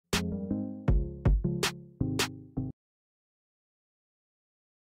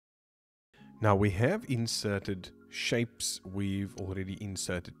Now we have inserted shapes, we've already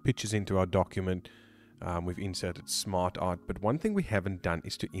inserted pictures into our document, we've inserted smart art, but one thing we haven't done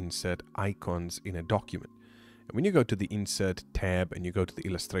is to insert icons in a document. And when you go to the Insert tab and you go to the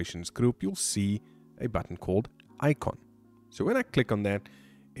Illustrations group, you'll see a button called Icon. So when I click on that,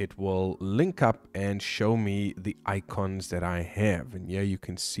 it will link up and show me the icons that I have. And here you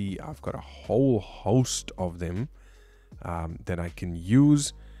can see I've got a whole host of them that I can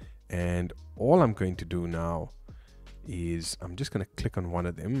use. And all I'm going to do now is I'm just going to click on one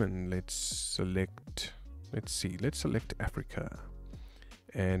of them and let's select Africa.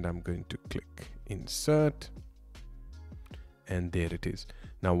 And I'm going to click Insert. And there it is.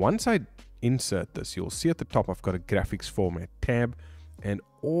 Now, once I insert this, you'll see at the top I've got a graphics format tab, and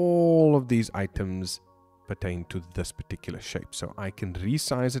all of these items pertain to this particular shape. So I can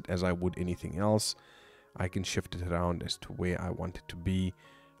resize it as I would anything else. I can shift it around as to where I want it to be.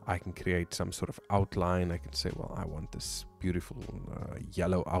 I can create some sort of outline. I can say, well, I want this beautiful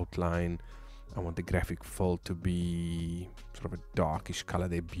yellow outline. I want the graphic fill to be sort of a darkish color.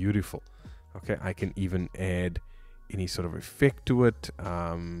 They're beautiful. Okay, I can even add any sort of effect to it. Maybe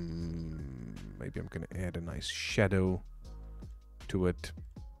I'm going to add a nice shadow to it.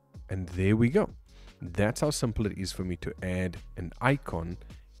 And there we go. That's how simple it is for me to add an icon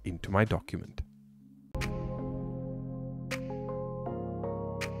into my document.